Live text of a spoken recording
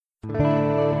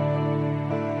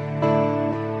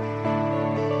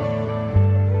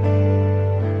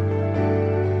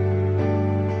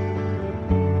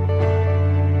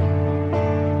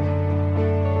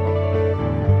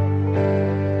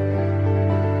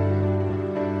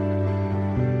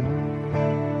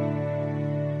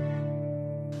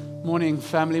Morning,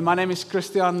 family. My name is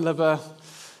Christian Libbe.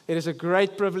 It is a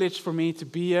great privilege for me to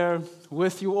be here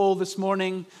with you all this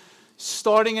morning,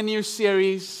 starting a new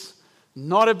series,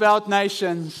 not about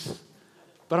nations,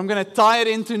 but I'm going to tie it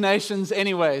into nations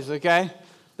anyways, okay?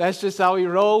 That's just how we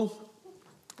roll.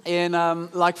 And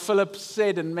like Philip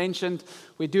said and mentioned,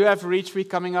 we do have Reach Week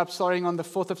coming up, starting on the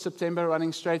 4th of September,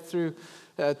 running straight through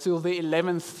till the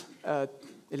 11th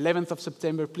of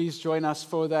September. Please join us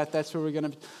for that. That's where we're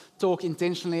going to talk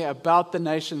intentionally about the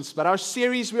nations. But our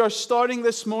series we are starting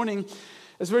this morning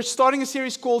is we're starting a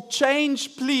series called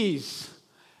Change Please.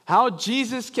 How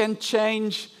Jesus can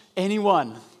change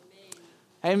anyone.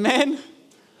 Amen.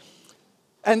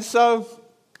 And so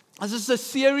this is a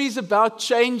series about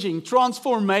changing,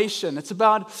 transformation. It's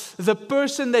about the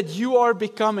person that you are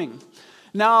becoming.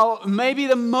 Now, maybe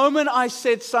the moment I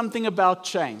said something about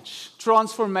change,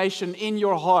 transformation in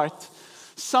your heart,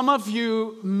 some of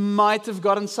you might have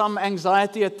gotten some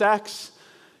anxiety attacks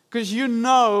because you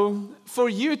know for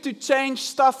you to change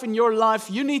stuff in your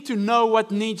life, you need to know what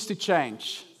needs to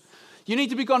change. You need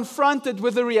to be confronted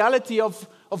with the reality of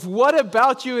what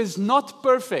about you is not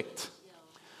perfect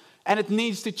and it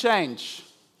needs to change.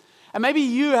 And maybe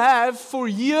you have for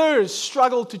years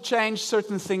struggled to change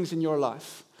certain things in your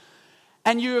life.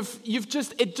 And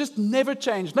it just never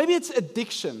changed. Maybe it's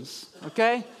addictions,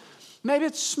 okay? Maybe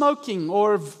it's smoking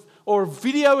or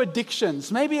video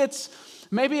addictions. Maybe it's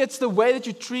the way that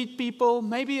you treat people.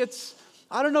 Maybe it's,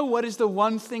 I don't know what is the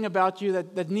one thing about you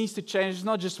that needs to change. It's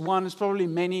not just one, it's probably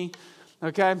many,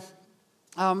 okay?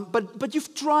 But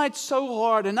you've tried so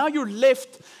hard and now you're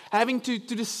left having to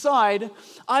decide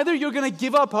either you're going to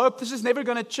give up hope, this is never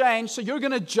going to change, so you're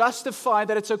going to justify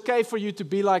that it's okay for you to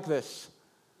be like this.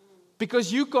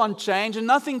 Because you can't change and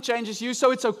nothing changes you,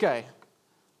 so it's okay.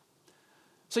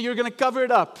 So you're going to cover it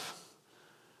up.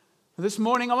 This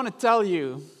morning I want to tell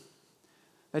you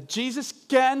that Jesus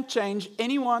can change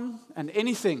anyone and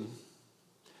anything.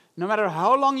 No matter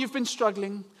how long you've been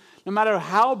struggling, no matter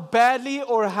how badly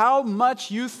or how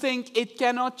much you think it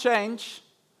cannot change.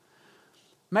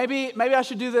 Maybe I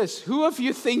should do this. Who of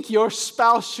you think your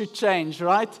spouse should change,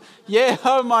 right? Yeah,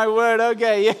 oh my word,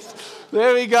 okay, yes.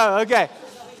 There we go, okay.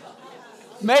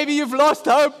 Maybe you've lost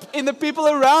hope in the people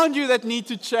around you that need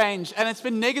to change, and it's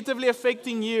been negatively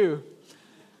affecting you.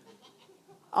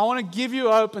 I want to give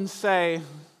you hope and say,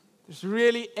 there's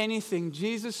really anything.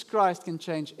 Jesus Christ can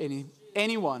change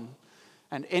anyone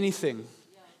and anything.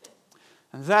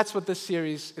 And that's what this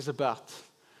series is about.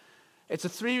 It's a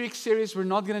 3-week series. We're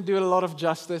not going to do it a lot of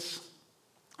justice,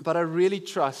 but I really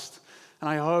trust and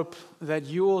I hope that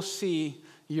you will see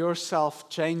yourself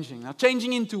changing. Now,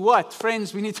 changing into what?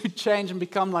 Friends, we need to change and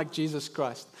become like Jesus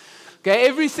Christ. Okay,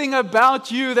 everything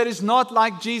about you that is not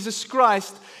like Jesus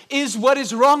Christ is what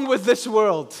is wrong with this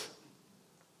world.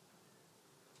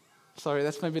 Sorry,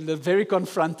 that's maybe very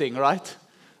confronting, right?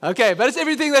 Okay, but it's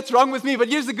everything that's wrong with me. But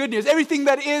here's the good news. Everything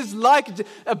that is like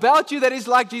about you that is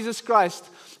like Jesus Christ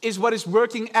is what is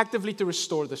working actively to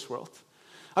restore this world.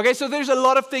 Okay, so there's a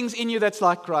lot of things in you that's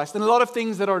like Christ and a lot of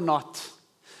things that are not.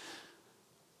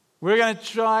 We're going to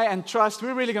try and trust,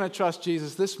 we're really going to trust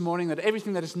Jesus this morning that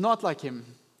everything that is not like Him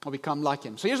will become like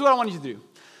Him. So here's what I want you to do.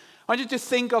 I want you to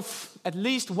think of at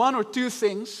least one or two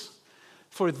things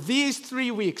for these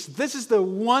 3 weeks. This is the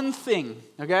one thing,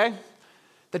 okay,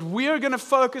 that we are going to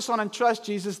focus on and trust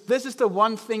Jesus. This is the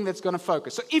one thing that's going to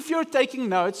focus. So if you're taking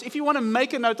notes, if you want to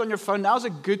make a note on your phone, now's a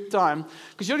good time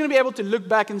because you're going to be able to look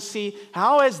back and see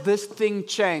how has this thing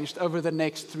changed over the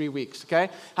next 3 weeks, okay?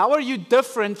 How are you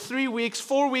different 3 weeks,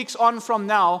 4 weeks on from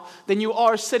now than you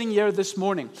are sitting here this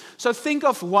morning? So think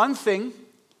of one thing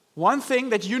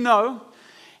that you know.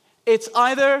 It's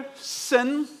either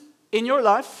sin in your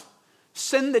life,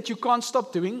 sin that you can't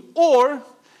stop doing, or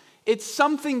it's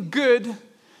something good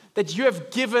that you have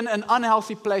given an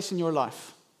unhealthy place in your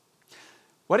life.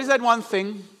 What is that one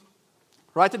thing?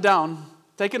 Write it down.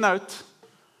 Take a note.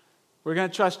 We're going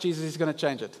to trust Jesus. He's going to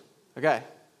change it. Okay,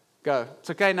 go. It's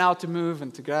okay now to move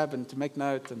and to grab and to make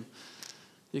note. And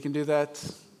you can do that.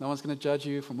 No one's going to judge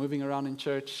you for moving around in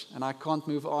church. And I can't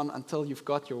move on until you've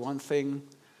got your one thing.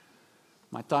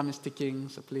 My time is ticking,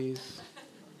 so please.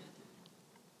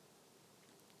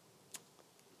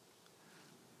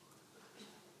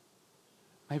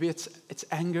 Maybe it's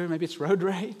anger, maybe it's road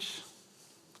rage.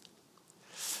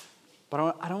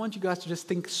 But I don't want you guys to just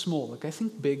think small, okay?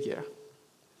 Think big here.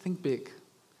 Think big.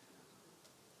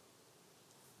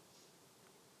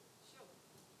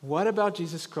 What about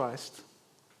Jesus Christ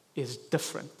is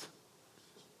different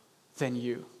than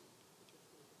you?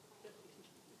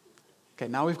 Okay,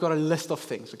 now we've got a list of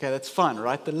things. Okay, that's fun,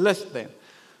 right? The list then.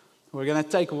 We're going to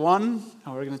take one,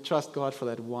 and we're going to trust God for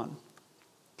that one.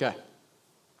 Okay,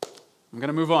 I'm going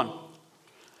to move on.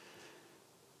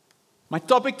 My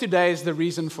topic today is the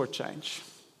reason for change.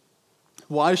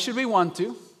 Why should we want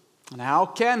to, and how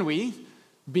can we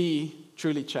be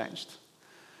truly changed?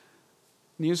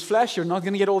 Newsflash, you're not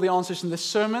going to get all the answers in this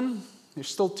sermon. There's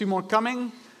still 2 more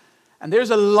coming. And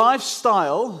there's a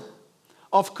lifestyle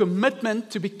of commitment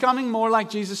to becoming more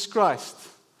like Jesus Christ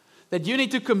that you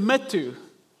need to commit to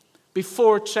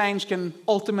before change can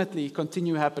ultimately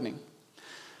continue happening.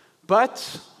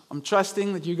 But I'm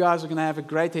trusting that you guys are going to have a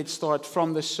great head start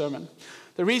from this sermon.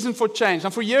 The reason for change.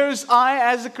 And for years,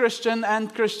 I, as a Christian,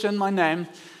 and Christian, my name,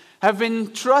 have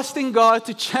been trusting God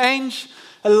to change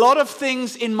a lot of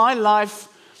things in my life,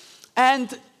 and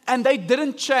they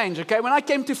didn't change, okay? When I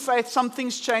came to faith, some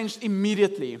things changed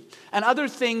immediately, and other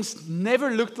things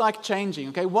never looked like changing,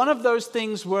 okay? One of those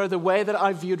things were the way that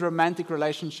I viewed romantic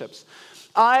relationships.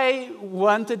 I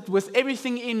wanted with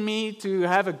everything in me to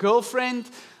have a girlfriend.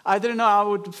 I didn't know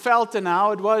how it felt and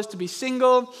how it was to be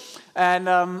single. And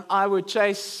I would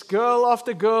chase girl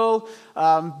after girl,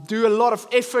 do a lot of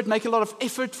effort, make a lot of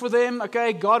effort for them.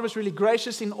 Okay, God was really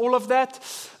gracious in all of that.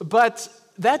 But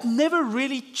that never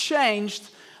really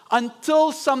changed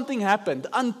until something happened.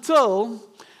 Until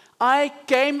I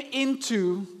came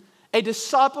into a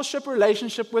discipleship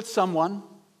relationship with someone.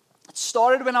 It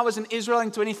started when I was in Israel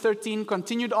in 2013,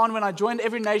 continued on when I joined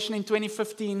Every Nation in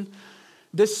 2015.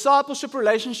 Discipleship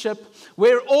relationship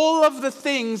where all of the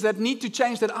things that need to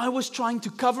change that I was trying to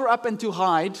cover up and to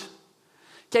hide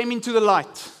came into the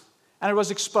light and it was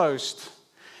exposed.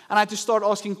 And I had to start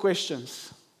asking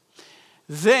questions.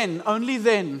 Then, only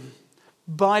then,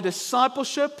 by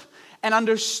discipleship and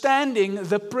understanding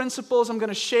the principles I'm going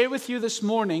to share with you this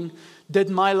morning, did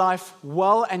my life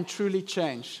well and truly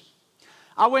change.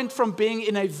 I went from being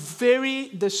in a very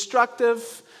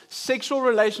destructive sexual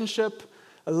relationship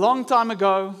a long time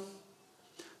ago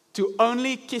to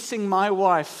only kissing my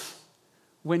wife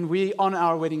when we on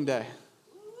our wedding day.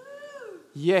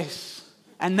 Yes.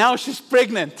 And now she's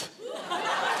pregnant.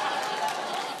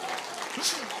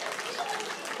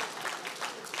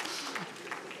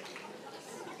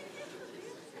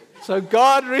 So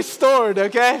God restored,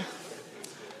 okay?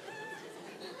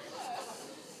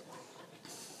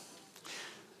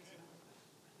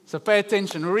 So pay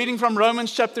attention. We're reading from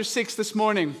Romans chapter 6 this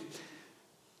morning.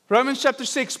 Romans chapter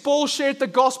 6, Paul shared the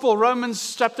gospel.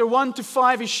 Romans chapter 1 to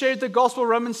 5, he shared the gospel.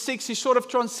 Romans 6, he sort of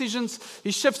transitions,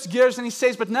 he shifts gears and he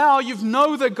says, but now you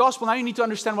know the gospel. Now you need to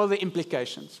understand what are the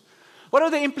implications. What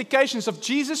are the implications of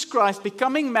Jesus Christ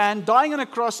becoming man, dying on a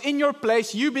cross in your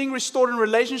place, you being restored in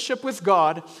relationship with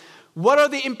God? What are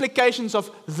the implications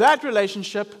of that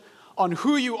relationship on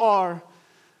who you are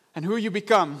and who you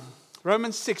become?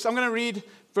 Romans 6, I'm going to read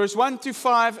verse 1 to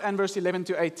 5 and verse 11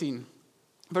 to 18.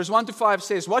 Verse 1 to 5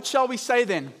 says, what shall we say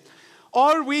then?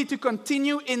 Are we to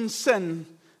continue in sin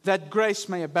that grace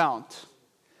may abound?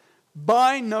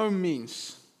 By no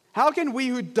means. How can we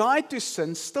who died to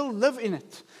sin still live in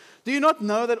it? Do you not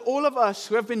know that all of us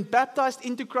who have been baptized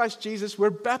into Christ Jesus were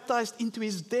baptized into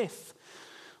his death?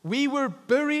 We were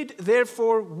buried,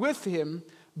 therefore, with him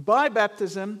by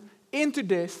baptism into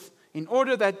death, in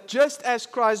order that just as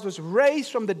Christ was raised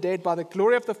from the dead by the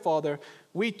glory of the Father,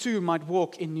 we too might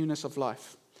walk in newness of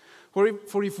life. For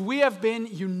if we have been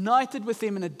united with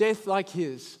him in a death like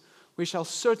his, we shall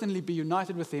certainly be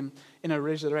united with him in a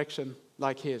resurrection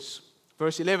like his.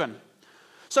 Verse 11.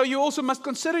 So you also must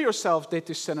consider yourselves dead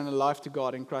to sin and alive to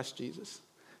God in Christ Jesus.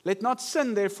 Let not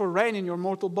sin therefore reign in your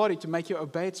mortal body to make you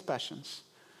obey its passions.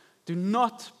 Do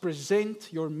not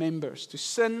present your members to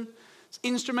sin as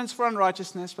instruments for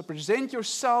unrighteousness, but present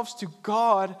yourselves to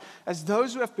God as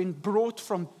those who have been brought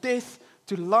from death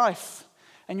to life,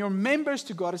 and your members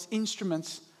to God as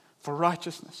instruments for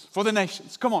righteousness, for the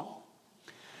nations. Come on.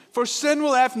 For sin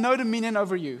will have no dominion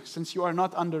over you, since you are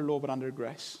not under law but under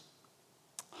grace.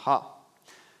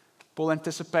 Paul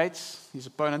anticipates his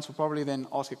opponents will probably then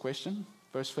ask a question.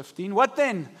 Verse 15. What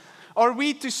then? Are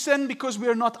we to sin because we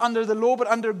are not under the law but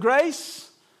under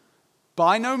grace?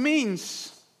 By no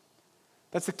means.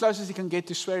 That's the closest you can get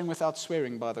to swearing without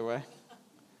swearing, by the way.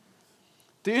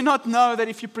 Do you not know that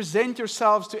if you present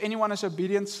yourselves to anyone as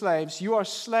obedient slaves, you are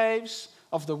slaves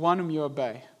of the one whom you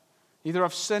obey, either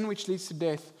of sin which leads to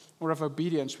death or of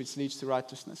obedience which leads to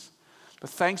righteousness? But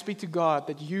thanks be to God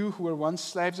that you who were once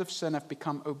slaves of sin have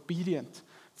become obedient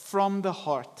from the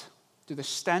heart to the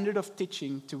standard of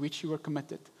teaching to which you were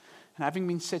committed, and having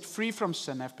been set free from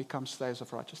sin have become slaves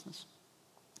of righteousness.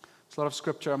 There's a lot of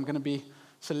scripture. I'm going to be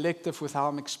selective with how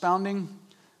I'm expounding.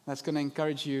 That's going to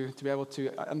encourage you to be able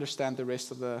to understand the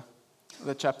rest of the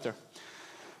chapter.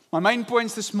 My main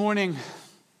points this morning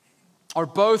are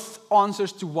both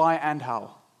answers to why and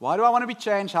how. Why do I want to be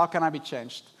changed? How can I be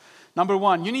changed? Number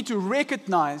one, you need to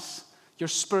recognize your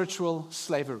spiritual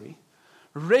slavery.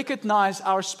 Recognize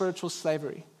our spiritual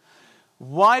slavery.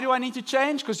 Why do I need to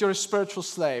change? Because you're a spiritual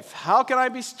slave. How can I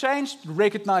be changed?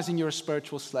 Recognizing you're a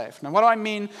spiritual slave. Now, what do I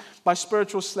mean by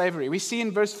spiritual slavery? We see in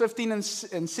verse 15 and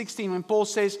 16 when Paul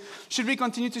says, should we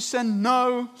continue to sin?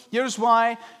 No. Here's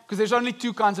why. Because there's only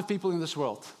two kinds of people in this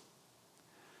world.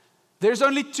 There's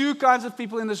only two kinds of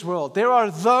people in this world. There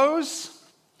are those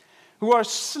who are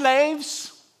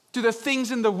slaves to the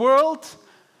things in the world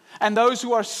and those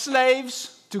who are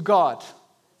slaves to God.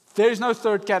 There is no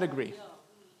third category.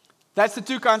 That's the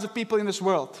two kinds of people in this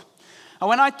world. And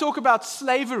when I talk about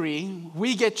slavery,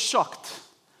 we get shocked.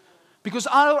 Because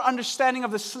our understanding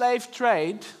of the slave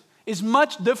trade is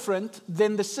much different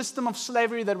than the system of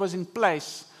slavery that was in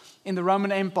place in the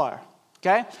Roman Empire.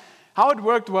 Okay? How it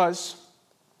worked was,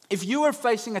 if you were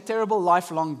facing a terrible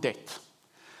lifelong debt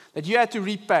that you had to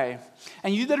repay,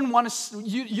 and you didn't want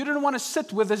to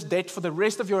sit with this debt for the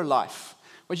rest of your life,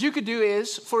 what you could do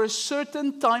is, for a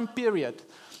certain time period,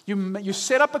 you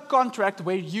set up a contract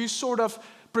where you sort of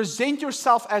present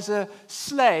yourself as a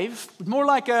slave, more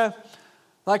like a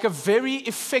very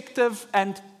effective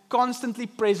and constantly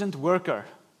present worker,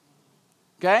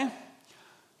 okay,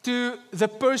 to the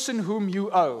person whom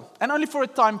you owe. And only for a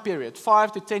time period,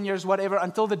 5 to 10 years, whatever,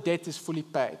 until the debt is fully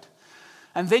paid.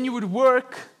 And then you would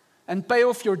work and pay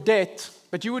off your debt,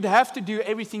 but you would have to do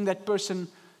everything that person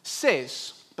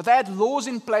says. But they had laws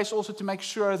in place also to make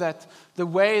sure that the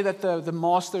way that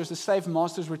the slave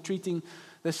masters were treating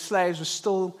the slaves was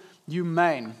still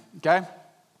humane. Okay?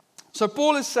 So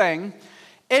Paul is saying,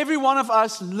 every one of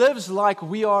us lives like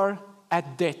we are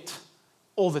at debt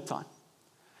all the time.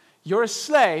 You're a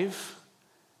slave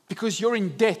because you're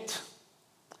in debt.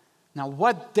 Now,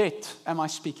 what debt am I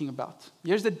speaking about?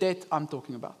 Here's the debt I'm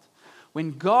talking about.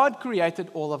 When God created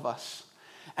all of us,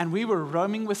 and we were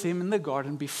roaming with Him in the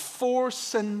garden before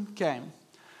sin came.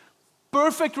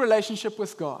 Perfect relationship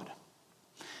with God.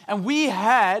 And we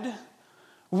had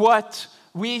what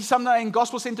sometimes in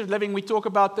gospel-centered living, we talk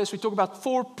about this. We talk about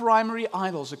 4 primary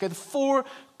idols. Okay, the 4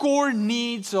 core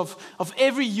needs of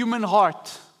every human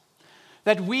heart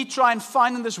that we try and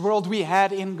find in this world we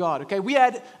had in God. Okay, we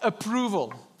had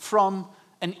approval from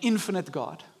an infinite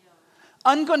God.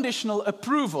 Unconditional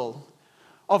approval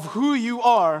of who you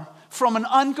are from an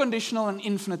unconditional and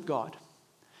infinite God.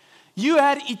 You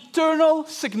had eternal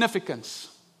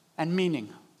significance and meaning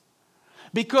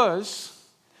because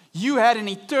you had an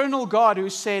eternal God who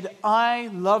said, I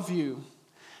love you.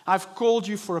 I've called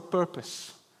you for a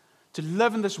purpose, to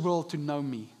live in this world, to know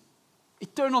me.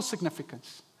 Eternal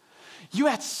significance. You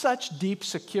had such deep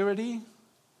security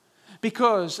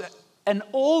because an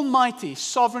almighty,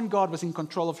 sovereign God was in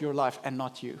control of your life and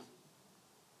not you.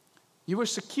 You were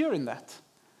secure in that.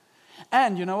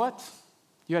 And you know what?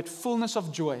 You had fullness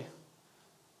of joy,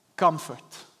 comfort.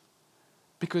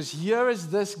 Because here is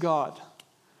this God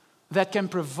that can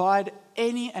provide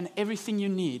any and everything you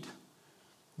need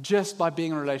just by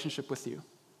being in a relationship with you.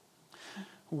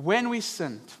 When we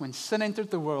sinned, when sin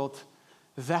entered the world,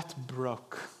 that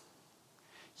broke.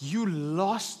 You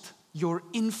lost your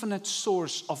infinite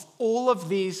source of all of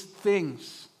these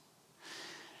things.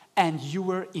 And you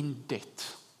were in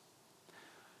debt.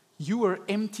 You were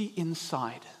empty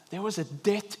inside. There was a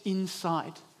debt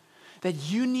inside that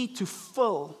you need to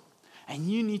fill, and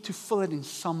you need to fill it in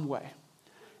some way.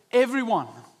 Everyone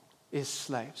is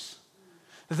slaves.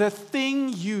 The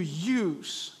thing you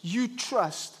use, you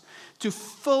trust to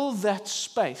fill that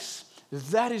space,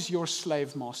 that is your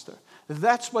slave master.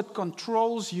 That's what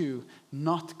controls you,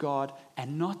 not God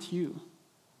and not you.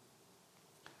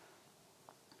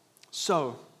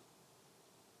 So,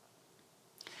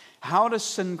 how does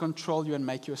sin control you and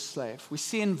make you a slave? We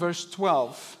see in verse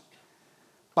 12,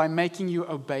 by making you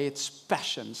obey its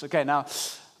passions. Okay, now,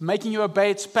 making you obey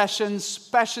its passions.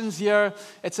 Passions here,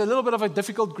 it's a little bit of a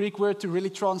difficult Greek word to really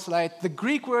translate. The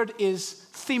Greek word is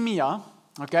themia,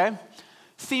 okay?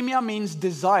 Themia means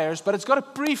desires, but it's got a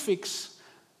prefix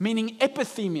meaning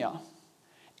epithemia.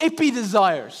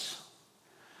 Epi-desires.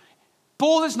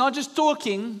 Paul is not just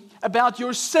talking about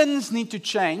your sins need to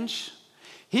change.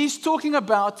 He's talking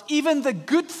about even the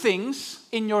good things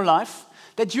in your life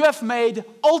that you have made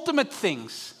ultimate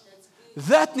things.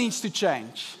 That needs to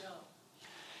change.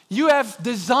 You have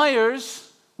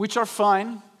desires, which are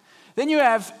fine. Then you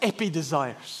have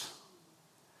epi-desires.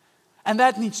 And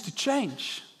that needs to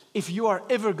change if you are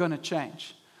ever going to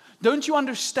change. Don't you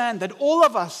understand that all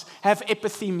of us have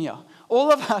epithemia?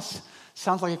 All of us,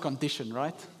 sounds like a condition,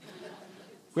 right?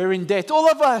 We're in debt.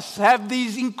 All of us have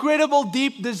these incredible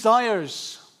deep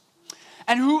desires.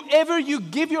 And whoever you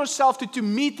give yourself to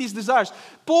meet these desires.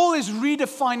 Paul is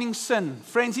redefining sin.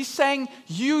 Friends, he's saying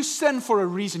you sin for a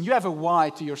reason. You have a why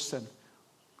to your sin.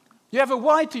 You have a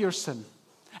why to your sin.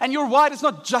 And your why does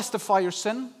not justify your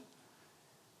sin.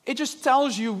 It just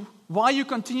tells you why you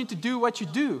continue to do what you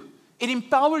do. It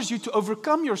empowers you to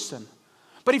overcome your sin.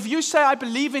 But if you say, I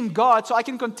believe in God so I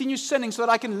can continue sinning so that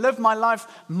I can live my life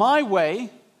my way,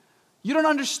 you don't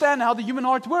understand how the human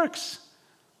heart works.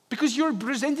 Because you're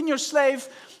presenting yourself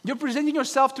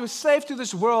to a slave to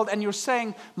this world, and you're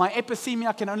saying, my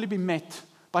epithemia can only be met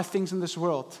by things in this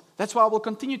world. That's why I will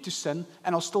continue to sin,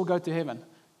 and I'll still go to heaven.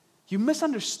 You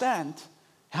misunderstand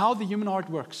how the human heart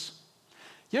works.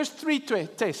 Here's 3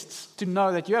 tests to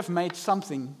know that you have made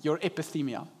something your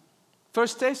epithemia.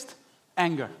 First test,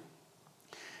 anger.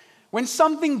 When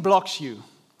something blocks you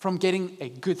from getting a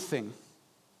good thing,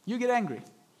 you get angry.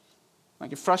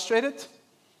 Like you're frustrated,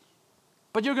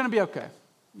 but you're going to be okay.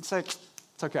 You say, it's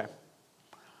okay.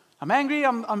 I'm angry,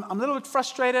 I'm a little bit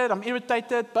frustrated, I'm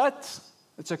irritated, but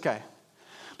it's okay.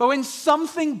 But when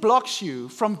something blocks you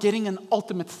from getting an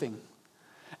ultimate thing,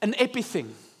 an epi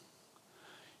thing,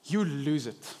 you lose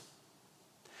it.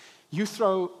 You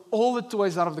throw all the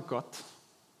toys out of the cot.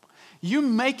 You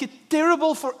make it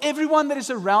terrible for everyone that is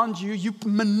around you. You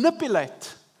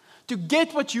manipulate to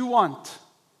get what you want.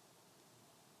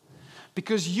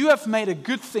 Because you have made a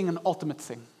good thing an ultimate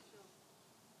thing.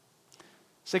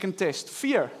 Second test,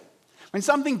 fear. When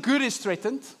something good is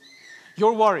threatened,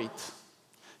 you're worried.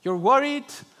 You're worried,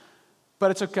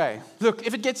 but it's okay. Look,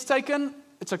 if it gets taken,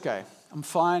 it's okay. I'm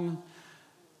fine.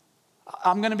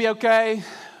 I'm going to be okay,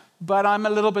 but I'm a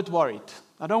little bit worried.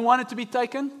 I don't want it to be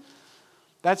taken.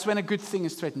 That's when a good thing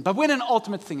is threatened. But when an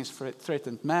ultimate thing is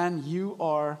threatened, man, you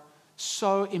are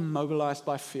so immobilized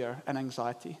by fear and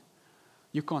anxiety.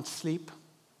 You can't sleep.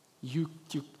 You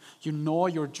gnaw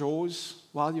your jaws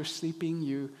while you're sleeping.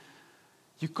 You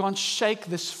can't shake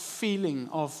this feeling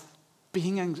of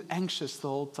being anxious the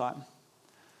whole time.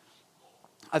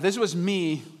 This was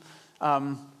me.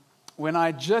 When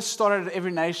I just started at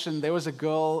Every Nation, there was a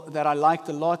girl that I liked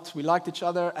a lot. We liked each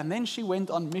other. And then she went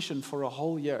on mission for a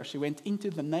whole year. She went into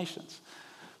the nations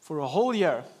for a whole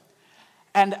year.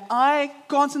 And I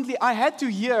had to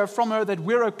hear from her that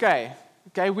we're okay.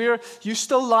 Okay, you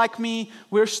still like me.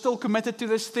 We're still committed to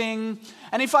this thing.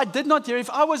 And if I did not hear, if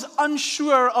I was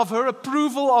unsure of her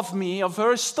approval of me, of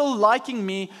her still liking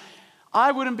me,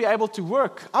 I wouldn't be able to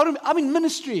work. I'm in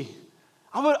ministry.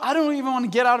 I don't even want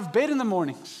to get out of bed in the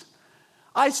mornings.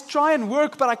 I try and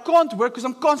work, but I can't work because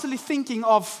I'm constantly thinking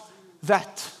of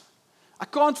that. I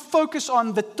can't focus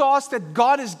on the task that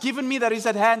God has given me that is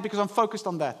at hand because I'm focused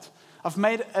on that. I've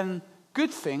made a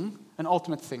good thing an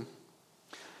ultimate thing.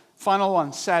 Final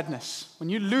one, sadness. When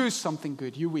you lose something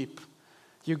good, you weep,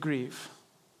 you grieve.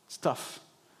 It's tough.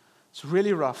 It's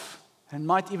really rough. And it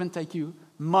might even take you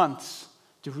months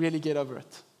to really get over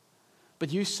it.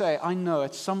 But you say, I know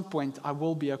at some point I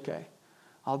will be okay.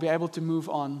 I'll be able to move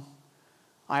on.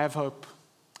 I have hope.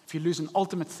 If you lose an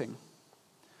ultimate thing,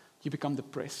 you become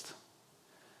depressed.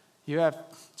 You have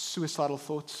suicidal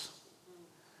thoughts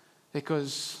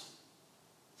because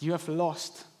you have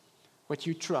lost what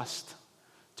you trust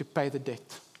to pay the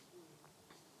debt.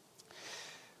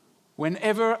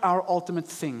 Whenever our ultimate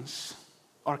things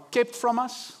are kept from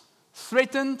us,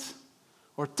 threatened,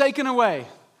 or taken away,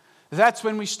 that's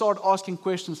when we start asking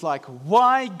questions like,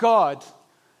 why, God,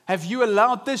 have you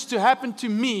allowed this to happen to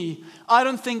me? I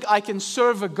don't think I can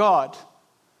serve a God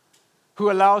who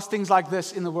allows things like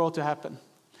this in the world to happen.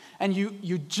 And you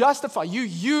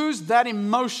use that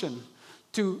emotion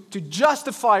to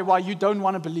justify why you don't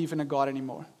want to believe in a God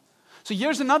anymore. So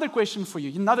here's another question for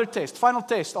you, another test, final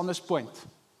test on this point.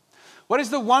 What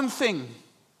is the one thing,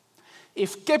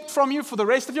 if kept from you for the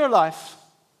rest of your life,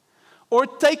 or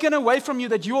taken away from you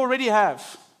that you already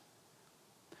have,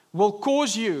 will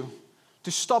cause you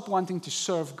to stop wanting to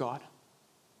serve God?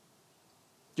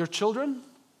 Your children?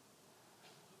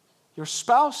 Your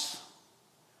spouse?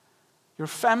 Your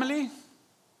family?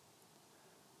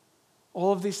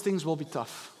 All of these things will be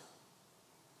tough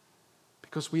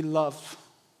because we love.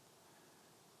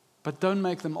 But don't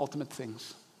make them ultimate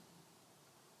things.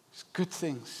 It's good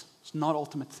things. It's not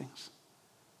ultimate things.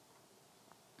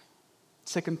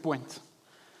 Second point.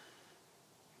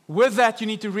 With that, you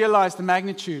need to realize the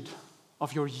magnitude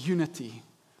of your unity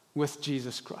with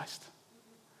Jesus Christ.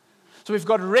 So we've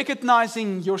got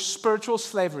recognizing your spiritual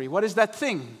slavery. What is that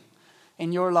thing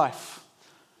in your life?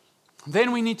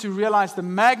 Then we need to realize the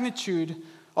magnitude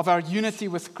of our unity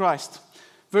with Christ.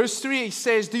 Verse 3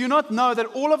 says, do you not know that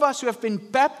all of us who have been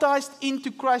baptized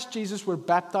into Christ Jesus were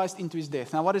baptized into his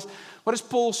death? Now, what does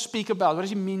Paul speak about? What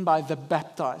does he mean by the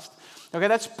baptized? Okay,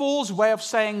 that's Paul's way of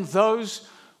saying those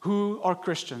who are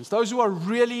Christians, those who are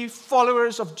really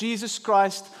followers of Jesus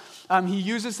Christ. He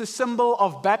uses the symbol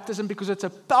of baptism because it's a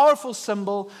powerful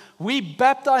symbol. We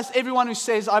baptize everyone who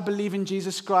says, I believe in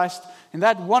Jesus Christ, in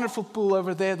that wonderful pool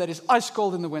over there that is ice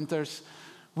cold in the winters.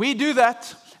 We do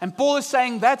that, and Paul is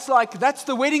saying that's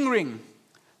the wedding ring.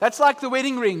 That's like the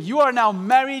wedding ring. You are now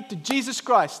married to Jesus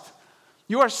Christ.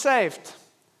 You are saved.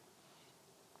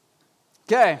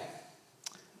 Okay.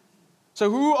 So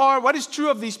what is true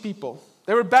of these people?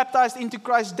 They were baptized into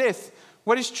Christ's death.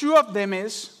 What is true of them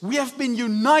is we have been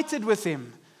united with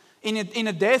him in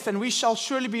a death, and we shall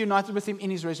surely be united with him in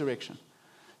his resurrection.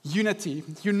 Unity,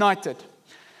 united.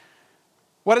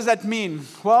 What does that mean?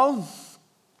 Well,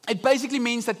 it basically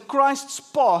means that Christ's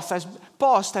past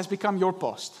has become your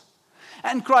past,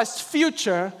 and Christ's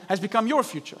future has become your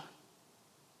future.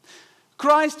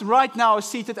 Christ right now is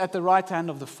seated at the right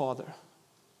hand of the Father.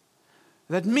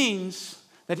 That means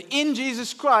that in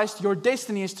Jesus Christ, your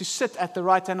destiny is to sit at the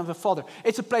right hand of the Father.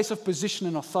 It's a place of position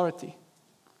and authority.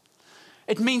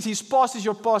 It means his past is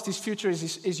your past, his future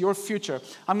is your future.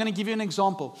 I'm going to give you an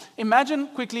example. Imagine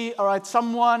quickly, all right,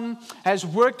 someone has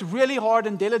worked really hard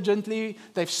and diligently.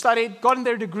 They've studied, gotten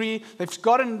their degree, they've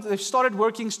started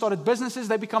working, started businesses,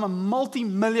 they become a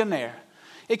multi-millionaire.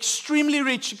 Extremely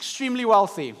rich, extremely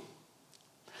wealthy.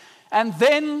 And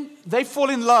then they fall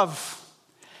in love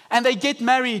and they get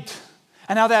married.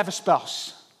 And now they have a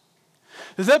spouse.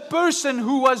 The person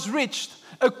who was rich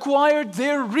acquired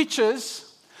their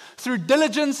riches through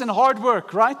diligence and hard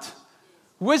work, right?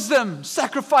 Wisdom,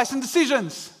 sacrifice, and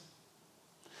decisions.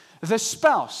 The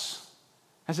spouse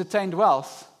has attained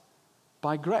wealth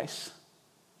by grace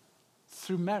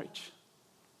through marriage.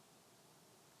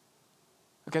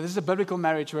 Okay, this is a biblical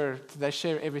marriage where they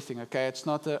share everything, okay? It's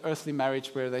not an earthly marriage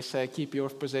where they say, keep your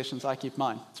possessions, I keep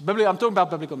mine. I'm talking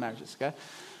about biblical marriages, okay?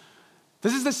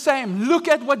 This is the same. Look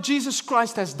at what Jesus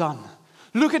Christ has done.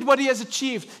 Look at what he has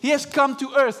achieved. He has come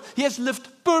to earth. He has lived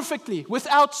perfectly,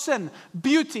 without sin,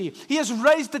 beauty. He has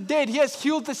raised the dead. He has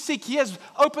healed the sick. He has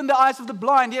opened the eyes of the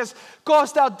blind. He has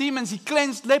cast out demons. He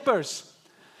cleansed lepers.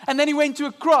 And then he went to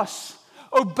a cross,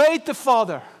 obeyed the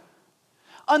Father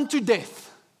unto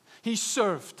death. He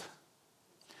served.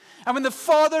 And when the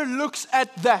Father looks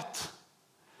at that,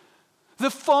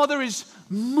 the Father is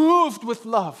moved with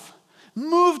love,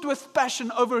 moved with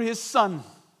passion over his Son.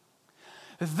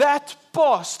 That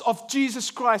past of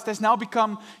Jesus Christ has now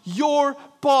become your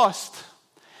past.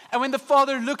 And when the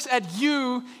Father looks at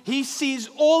you, he sees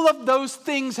all of those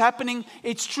things happening.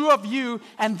 It's true of you,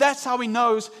 and that's how he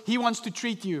knows he wants to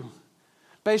treat you,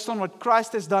 based on what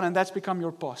Christ has done, and that's become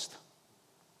your past.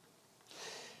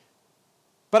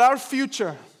 But our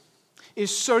future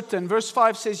is certain. Verse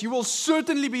 5 says, you will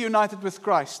certainly be united with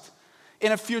Christ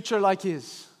in a future like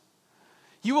his.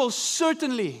 You will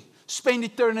certainly spend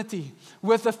eternity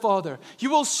with the Father.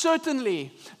 You will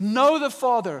certainly know the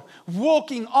Father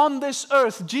walking on this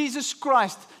earth. Jesus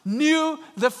Christ knew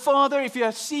the Father. If you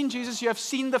have seen Jesus, you have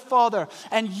seen the Father.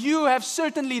 And you have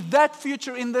certainly that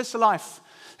future in this life,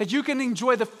 that you can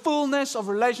enjoy the fullness of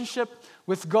relationship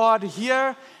with God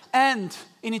here and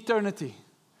in eternity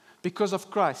because of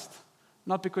Christ.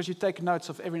 Not because you take notes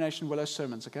of Every Nation Willows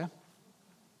sermons, okay?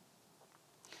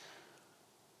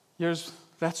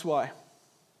 That's why.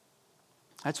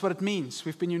 That's what it means.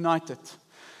 We've been united.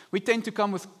 We tend to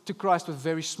come to Christ with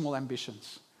very small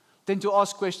ambitions. Tend to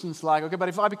ask questions like, okay, but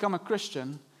if I become a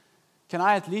Christian, can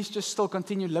I at least just still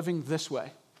continue living this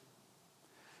way?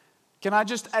 Can I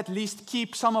just at least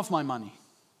keep some of my money?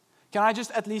 Can I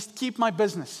just at least keep my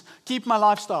business, keep my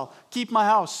lifestyle, keep my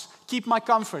house, keep my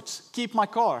comforts, keep my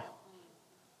car?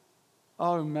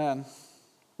 Oh man,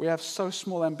 we have so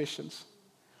small ambitions.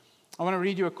 I want to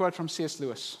read you a quote from C.S.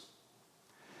 Lewis.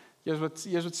 Here's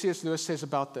what C.S. Lewis says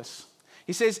about this.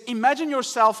 He says, imagine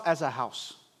yourself as a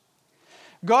house.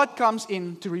 God comes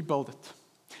in to rebuild it.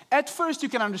 At first, you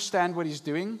can understand what he's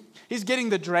doing. He's getting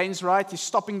the drains right. He's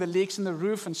stopping the leaks in the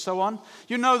roof and so on.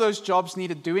 You know those jobs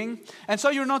needed doing. And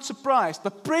so you're not surprised.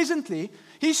 But presently,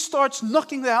 he starts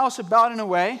knocking the house about in a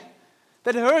way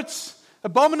that hurts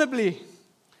abominably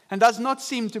and does not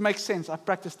seem to make sense. I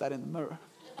practiced that in the mirror.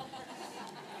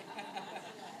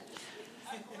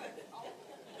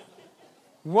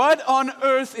 What on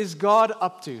earth is God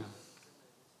up to?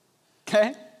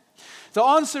 Okay? The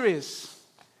answer is,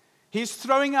 he's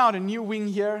throwing out a new wing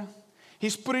here.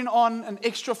 He's putting on an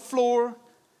extra floor.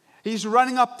 He's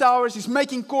running up towers. He's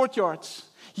making courtyards.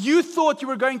 You thought you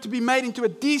were going to be made into a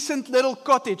decent little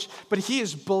cottage, but He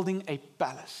is building a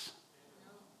palace.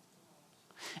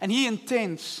 And He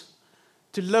intends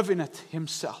to live in it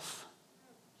Himself.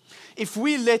 If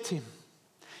we let Him,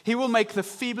 He will make the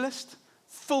feeblest,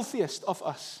 filthiest of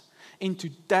us into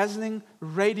dazzling,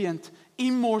 radiant,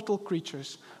 immortal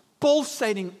creatures,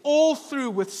 pulsating all through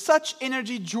with such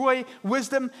energy, joy,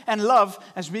 wisdom, and love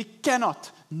as we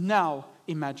cannot now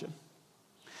imagine.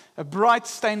 A bright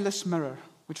stainless mirror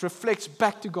which reflects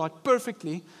back to God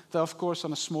perfectly, though of course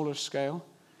on a smaller scale,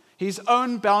 His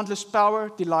own boundless power,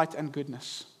 delight, and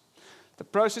goodness. The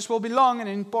process will be long and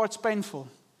in parts painful,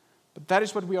 but that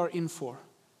is what we are in for,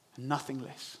 and nothing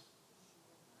less.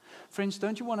 Friends,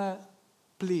 don't you want to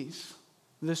please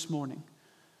this morning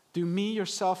do me,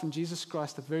 yourself, and Jesus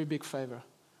Christ a very big favor?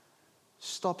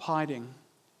 Stop hiding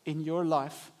in your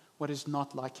life what is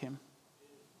not like Him.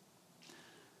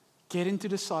 Get into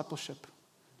discipleship.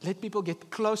 Let people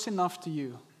get close enough to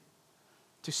you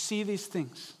to see these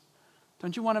things.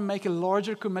 Don't you want to make a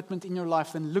larger commitment in your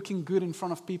life than looking good in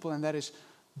front of people, and that is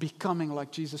becoming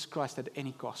like Jesus Christ at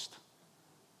any cost?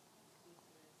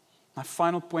 My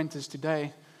final point is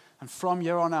today, and from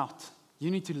here on out,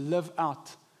 you need to live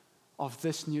out of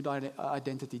this new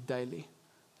identity daily.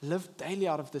 Live daily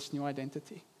out of this new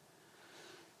identity.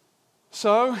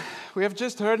 So, we have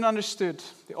just heard and understood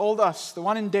the old us, the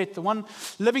one in debt, the one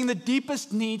living the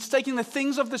deepest needs, taking the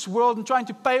things of this world and trying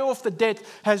to pay off the debt,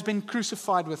 has been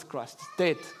crucified with Christ. It's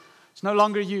dead. It's no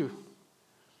longer you.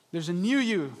 There's a new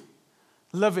you,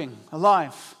 living,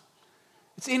 alive.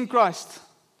 It's in Christ.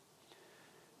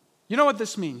 You know what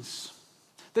this means?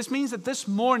 This means that this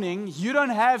morning you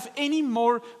don't have any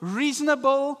more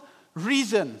reasonable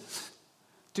reason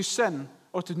to sin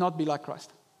or to not be like Christ.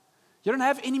 You don't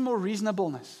have any more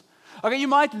reasonableness. Okay, you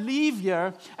might leave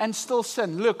here and still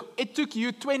sin. Look, it took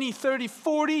you 20, 30,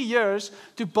 40 years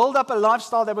to build up a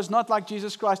lifestyle that was not like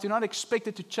Jesus Christ. You're not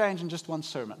expected to change in just one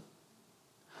sermon.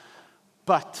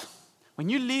 But when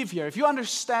you leave here, if you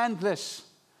understand this,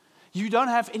 you don't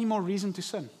have any more reason to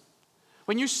sin.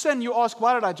 When you sin, you ask,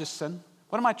 why did I just sin?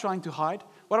 What am I trying to hide?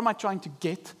 What am I trying to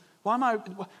get?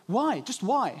 Why? Just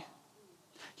why?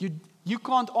 You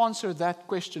can't answer that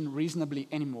question reasonably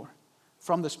anymore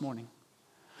from this morning.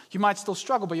 You might still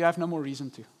struggle, but you have no more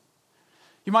reason to.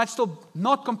 You might still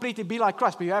not completely be like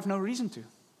Christ, but you have no reason to.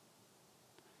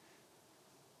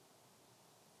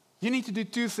 You need to do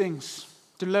two things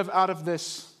to live out of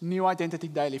this new identity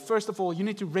daily. First of all, you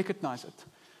need to recognize it.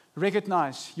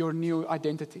 Recognize your new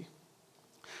identity.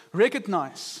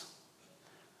 Recognize.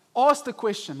 Ask the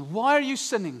question, why are you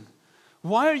sinning?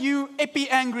 Why are you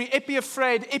epi-angry,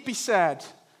 epi-afraid, epi-sad?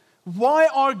 Why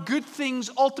are good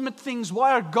things ultimate things?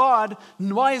 Why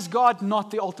is God not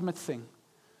the ultimate thing?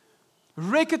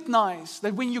 Recognize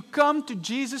that when you come to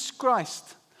Jesus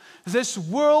Christ, this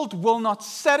world will not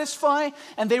satisfy,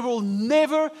 and there will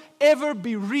never, ever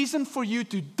be reason for you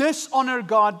to dishonor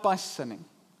God by sinning.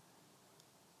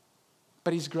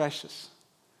 But He's gracious.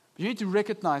 You need to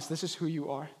recognize this is who you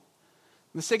are.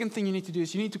 The second thing you need to do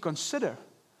is you need to consider.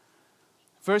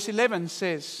 Verse 11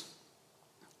 says,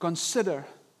 consider.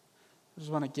 I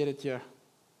just want to get it here.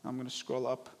 I'm going to scroll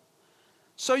up.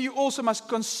 So you also must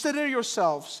consider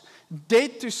yourselves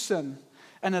dead to sin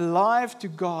and alive to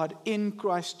God in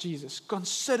Christ Jesus.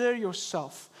 Consider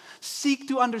yourself. Seek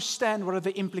to understand what are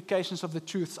the implications of the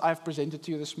truths I've presented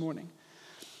to you this morning.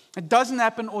 It doesn't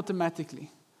happen automatically.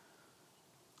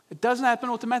 It doesn't happen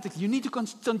automatically. You need to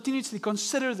continuously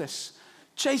consider this.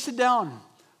 Chase it down.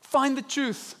 Find the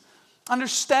truth.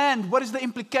 Understand what is the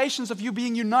implications of you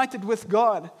being united with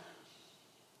God.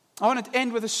 I want to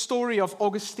end with a story of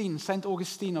Augustine, Saint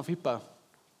Augustine of Hippo.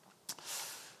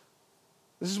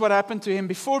 This is what happened to him.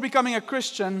 Before becoming a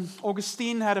Christian,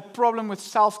 Augustine had a problem with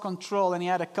self-control, and he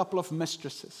had a couple of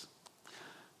mistresses,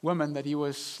 women that he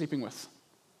was sleeping with.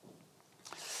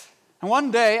 And one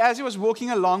day, as he was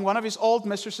walking along, one of his old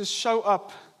mistresses showed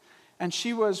up, and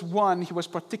she was one he was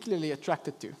particularly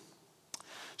attracted to.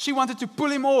 She wanted to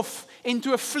pull him off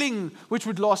into a fling, which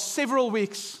would last several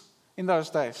weeks in those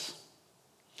days.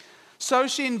 So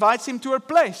she invites him to her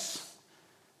place.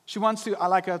 She wants to, I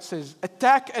like how it says,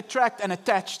 attack, attract, and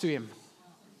attach to him.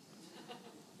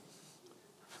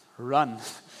 Run.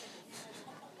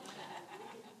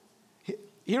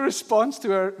 He responds to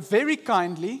her very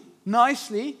kindly,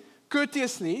 nicely,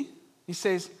 courteously. He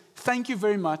says, thank you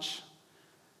very much.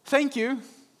 Thank you.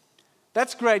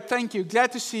 That's great. Thank you.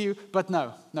 Glad to see you. But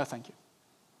no, thank you.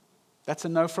 That's a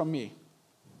no from me,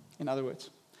 in other words.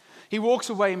 He walks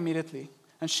away immediately.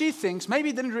 And she thinks, maybe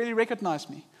he didn't really recognize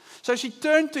me. So she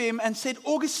turned to him and said,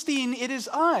 Augustine, it is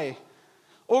I.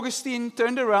 Augustine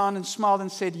turned around and smiled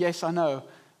and said, yes, I know.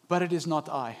 but it is not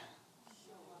I.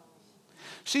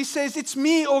 She says, it's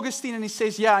me, Augustine. And he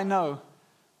says, yeah, I know,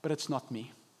 but it's not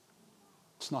me.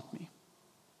 It's not me.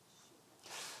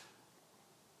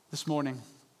 This morning,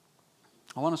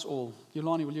 I want us all,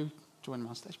 Yolani, will you join me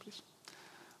on stage, please? I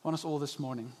want us all this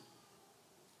morning,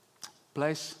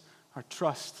 place our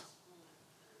trust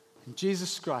in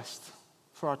Jesus Christ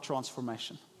for our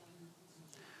transformation.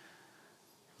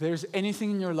 If there's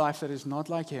anything in your life that is not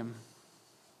like Him,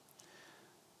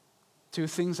 two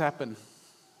things happen.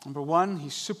 Number one, He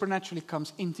supernaturally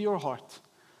comes into your heart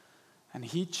and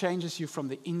He changes you from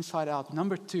the inside out.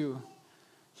 Number two,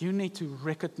 you need to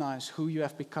recognize who you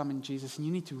have become in Jesus, and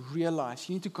you need to realize,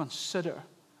 you need to consider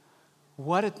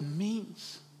what it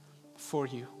means for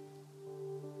you.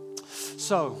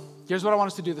 So, here's what I want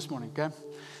us to do this morning, okay?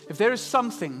 If there is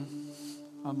something,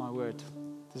 oh my word,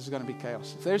 this is going to be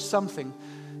chaos. If there's something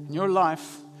in your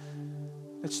life,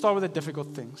 let's start with the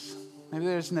difficult things. Maybe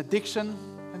there's an addiction.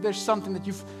 Maybe there's something that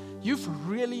you've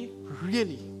really,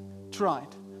 really tried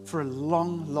for a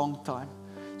long, long time.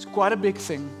 It's quite a big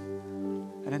thing,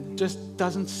 and it just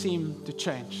doesn't seem to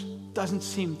change. Doesn't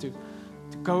seem to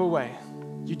go away.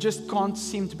 You just can't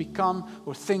seem to become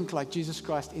or think like Jesus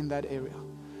Christ in that area.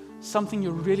 Something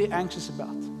you're really anxious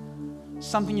about.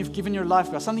 Something you've given your life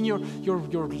about. Something you're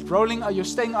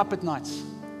staying up at nights.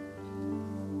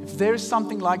 If there is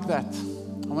something like that,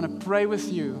 I want to pray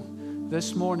with you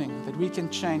this morning that we can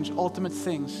change ultimate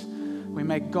things. We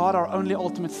make God our only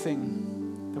ultimate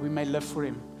thing, that we may live for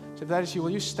Him. So if that is you, will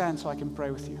you stand so I can pray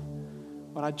with you?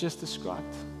 What I just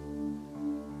described.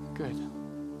 Good.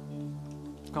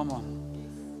 Come on.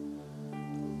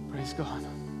 Praise God.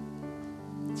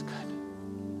 It's good.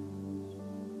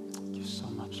 Thank you so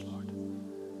much, Lord.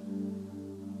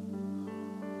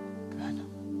 Good.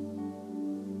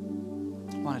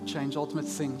 I want to change ultimate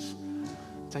things.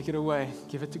 Take it away.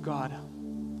 Give it to God.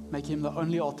 Make Him the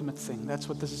only ultimate thing. That's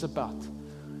what this is about.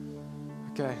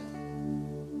 Okay.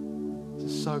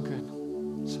 This is so good.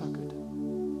 So good.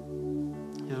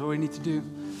 Here's what we need to do.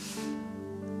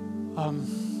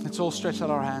 Let's all stretch out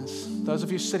our hands. Those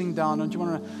of you sitting down, don't you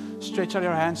want to stretch out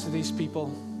your hands to these people?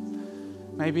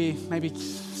 Maybe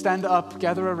stand up,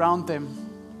 gather around them.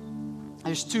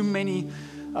 There's too many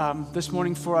this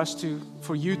morning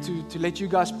for you to let you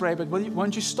guys pray, but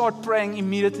won't you start praying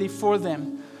immediately for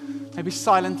them? Maybe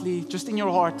silently, just in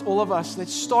your heart, all of us.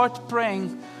 Let's start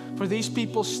praying for these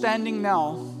people standing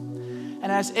now.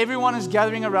 And as everyone is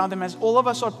gathering around them, as all of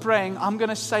us are praying, I'm going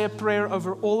to say a prayer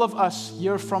over all of us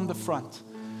here from the front.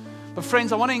 But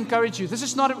friends, I want to encourage you.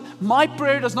 My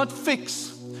prayer does not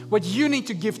fix what you need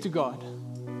to give to God.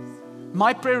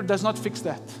 My prayer does not fix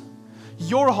that.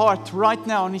 Your heart right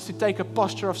now needs to take a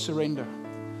posture of surrender,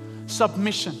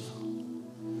 submission,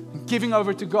 and giving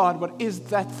over to God what is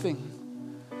that thing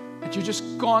that you just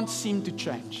can't seem to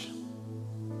change.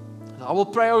 I will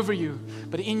pray over you,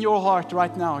 but in your heart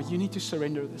right now, you need to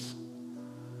surrender this.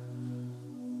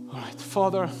 All right,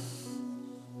 Father,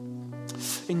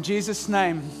 in Jesus'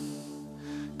 name,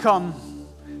 come,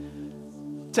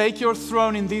 take your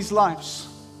throne in these lives.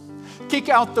 Kick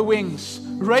out the wings,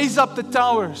 raise up the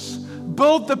towers,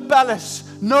 build the palace.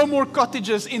 No more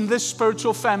cottages in this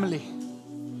spiritual family.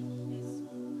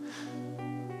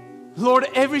 Lord,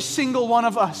 every single one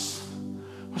of us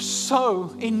are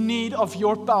so in need of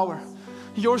your power,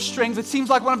 your strength. It seems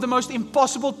like one of the most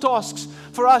impossible tasks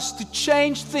for us to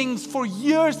change things for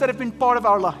years that have been part of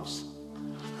our lives.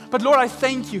 But Lord, I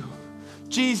thank you,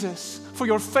 Jesus, for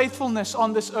your faithfulness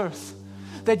on this earth.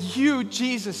 That you,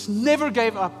 Jesus, never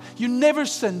gave up. You never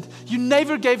sinned. You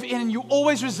never gave in. You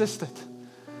always resisted.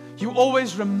 You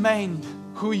always remained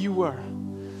who you were.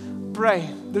 Pray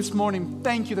this morning,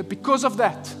 thank you that because of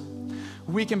that,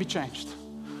 we can be changed.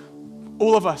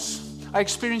 All of us. I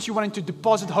experience you wanting to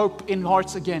deposit hope in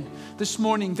hearts again. This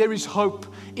morning, there is hope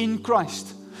in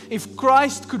Christ. If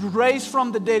Christ could raise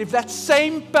from the dead, if that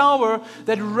same power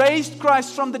that raised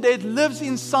Christ from the dead lives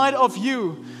inside of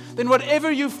you, then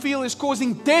whatever you feel is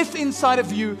causing death inside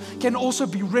of you can also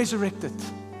be resurrected.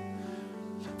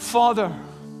 Father,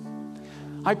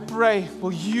 I pray,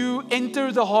 will you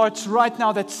enter the hearts right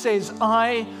now that says,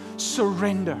 I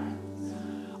surrender,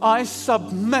 I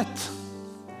submit,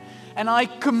 and I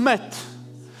commit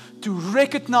to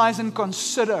recognize and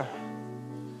consider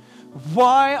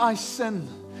why I sin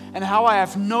and how I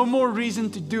have no more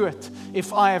reason to do it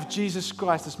if I have Jesus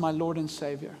Christ as my Lord and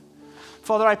Savior.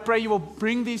 Father, I pray you will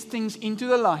bring these things into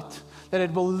the light, that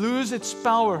it will lose its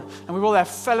power, and we will have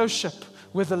fellowship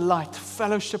with the light,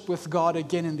 fellowship with God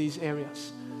again in these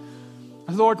areas.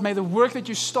 Lord, may the work that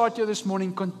you start here this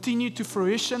morning continue to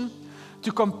fruition,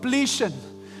 to completion,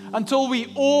 until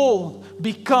we all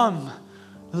become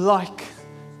like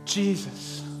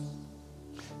Jesus.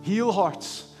 Heal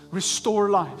hearts, restore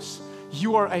lives.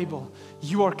 You are able,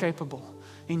 you are capable.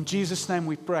 In Jesus' name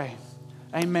we pray.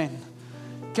 Amen.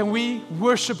 Can we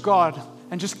worship God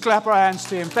and just clap our hands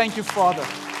to Him? Thank you, Father.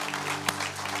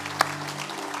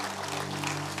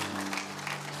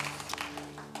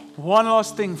 One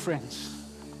last thing, friends.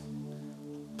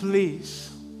 Please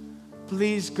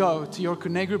go to your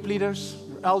Connect group leaders,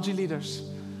 your LG leaders.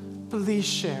 Please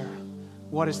share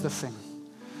what is the thing.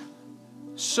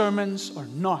 Sermons are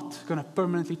not going to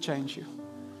permanently change you.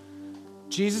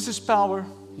 Jesus' power,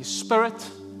 His Spirit,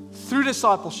 through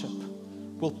discipleship,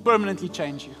 will permanently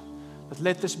change you. But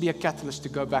let this be a catalyst to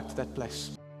go back to that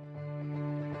place.